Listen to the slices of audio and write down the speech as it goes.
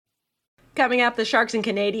Coming up, the Sharks and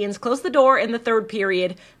Canadiens close the door in the third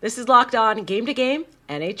period. This is Locked On Game to Game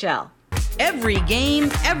NHL. Every game,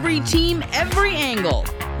 every team, every angle.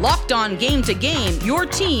 Locked On Game to Game, your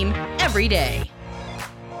team every day.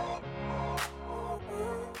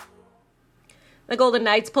 The Golden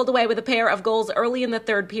Knights pulled away with a pair of goals early in the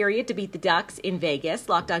third period to beat the Ducks in Vegas.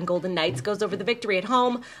 Locked On Golden Knights goes over the victory at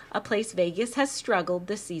home, a place Vegas has struggled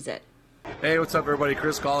this season. Hey, what's up, everybody?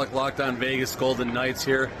 Chris Golick, Locked On Vegas Golden Knights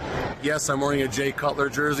here. Yes, I'm wearing a Jay Cutler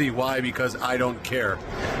jersey. Why? Because I don't care.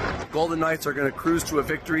 Golden Knights are going to cruise to a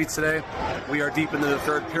victory today. We are deep into the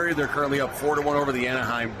third period. They're currently up 4-1 over the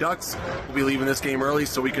Anaheim Ducks. We'll be leaving this game early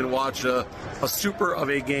so we can watch a super of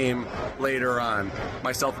a game later on.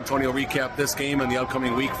 Myself and Tony will recap this game and the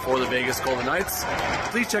upcoming week for the Vegas Golden Knights.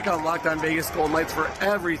 Please check out Locked On Vegas Golden Knights for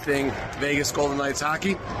everything Vegas Golden Knights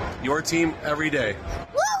hockey. Your team every day.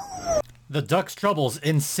 The Ducks' troubles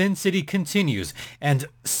in Sin City continues, and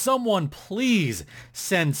someone please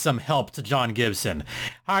send some help to John Gibson.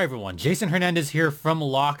 Hi everyone, Jason Hernandez here from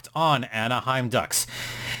Locked On Anaheim Ducks.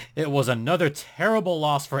 It was another terrible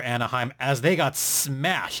loss for Anaheim as they got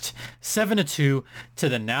smashed 7-2 to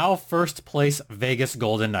the now first place Vegas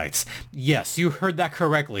Golden Knights. Yes, you heard that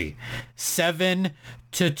correctly.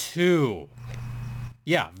 7-2.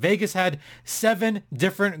 Yeah, Vegas had 7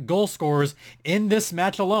 different goal scorers in this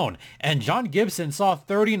match alone, and John Gibson saw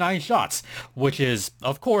 39 shots, which is,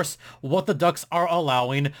 of course, what the Ducks are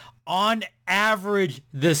allowing on average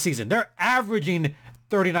this season. They're averaging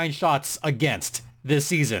 39 shots against this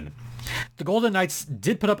season. The Golden Knights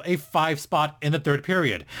did put up a 5 spot in the third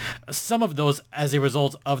period, some of those as a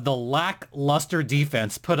result of the lackluster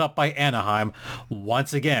defense put up by Anaheim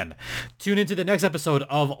once again. Tune into the next episode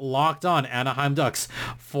of Locked On Anaheim Ducks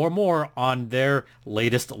for more on their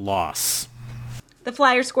latest loss. The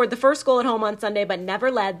Flyers scored the first goal at home on Sunday but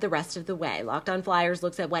never led the rest of the way. Locked On Flyers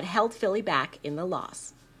looks at what held Philly back in the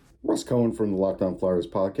loss. Russ Cohen from the Locked On Flyers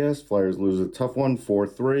podcast. Flyers lose a tough one,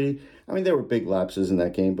 4-3. I mean, there were big lapses in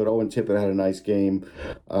that game, but Owen Tippett had a nice game.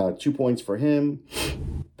 2 points for him.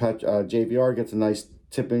 JVR gets a nice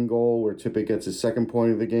tip-in goal where Tippett gets his second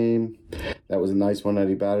point of the game. That was a nice one that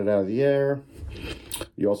he batted out of the air.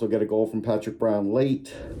 You also get a goal from Patrick Brown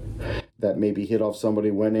late that maybe hit off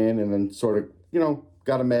somebody, went in, and then sort of,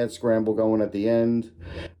 got a mad scramble going at the end.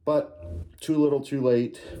 But too little, too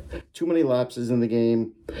late. Too many lapses in the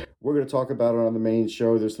game. We're going to talk about it on the main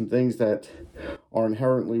show. There's some things that are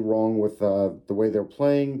inherently wrong with the way they're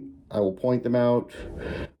playing. I will point them out.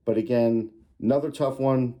 But again, another tough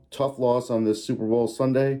one, tough loss on this Super Bowl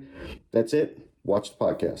Sunday. That's it. Watch the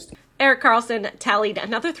podcast. Erik Karlsson tallied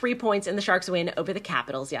another 3 points in the Sharks' win over the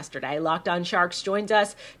Capitals yesterday. Locked On Sharks joins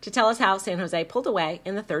us to tell us how San Jose pulled away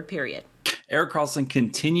in the third period. Erik Karlsson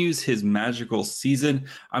continues his magical season.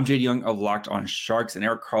 I'm JD Young of Locked On Sharks, and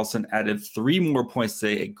Erik Karlsson added 3 more points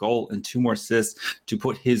today, a goal and 2 more assists to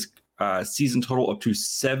put his season total up to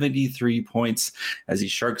 73 points as the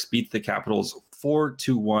Sharks beat the Capitals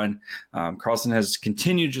 4-1. Karlsson has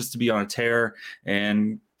continued just to be on a tear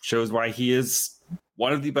and shows why he is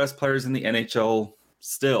one of the best players in the NHL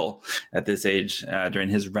still at this age during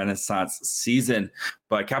his Renaissance season.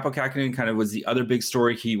 But Kaapo Kähkönen kind of was the other big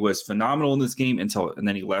story. He was phenomenal in this game and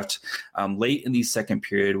then he left late in the second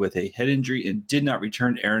period with a head injury and did not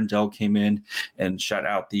return. Aaron Dell came in and shut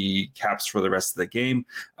out the Caps for the rest of the game.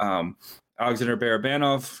 Alexander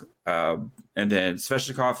Barabanov, and then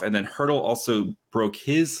Svechnikov, and then Hertl also broke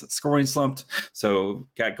his scoring slump. So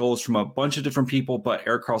got goals from a bunch of different people, but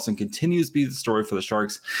Erik Karlsson continues to be the story for the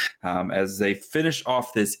Sharks as they finish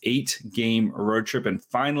off this 8-game road trip and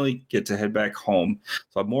finally get to head back home.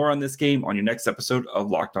 So more on this game on your next episode of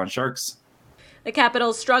Locked On Sharks. The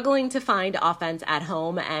Capitals struggling to find offense at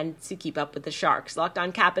home and to keep up with the Sharks. Locked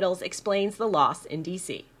On Capitals explains the loss in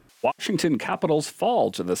D.C. Washington Capitals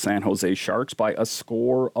fall to the San Jose Sharks by a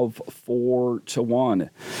score of 4-1.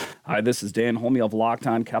 Hi, this is Dan Holme of Locked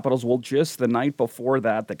On Capitals. Well, just the night before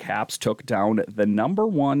that, the Caps took down the number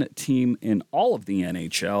 1 team in all of the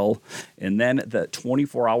NHL. And then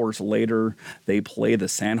 24 hours later, they play the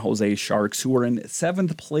San Jose Sharks, who are in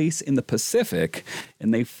 7th place in the Pacific,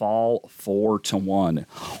 and they fall 4-1.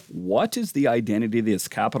 What is the identity of this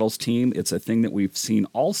Capitals team? It's a thing that we've seen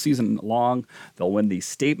all season long. They'll win the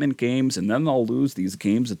statement decent games, and then they'll lose these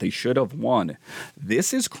games that they should have won.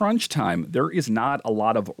 This is crunch time. There is not a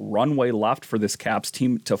lot of runway left for this Caps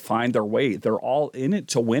team to find their way. They're all in it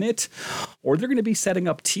to win it, or they're going to be setting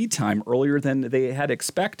up tea time earlier than they had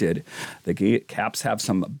expected. The Caps have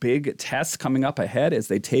some big tests coming up ahead as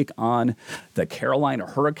they take on the Carolina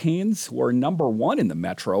Hurricanes, who are number 1 in the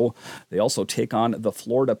Metro. They also take on the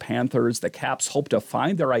Florida Panthers. The Caps hope to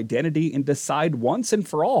find their identity and decide once and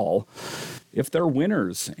for all if they're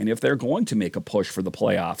winners and if they're going to make a push for the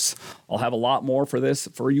playoffs. I'll have a lot more for this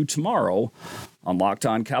for you tomorrow on Locked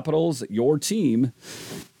On Capitals, your team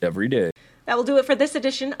every day. That will do it for this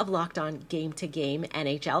edition of Locked On Game to Game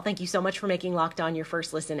NHL. Thank you so much for making Locked On your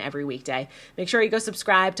first listen every weekday. Make sure you go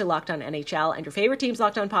subscribe to Locked On NHL and your favorite team's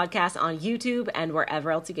Locked On podcast on YouTube and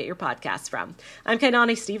wherever else you get your podcasts from. I'm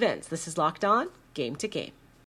Kainani Stevens. This is Locked On Game to Game.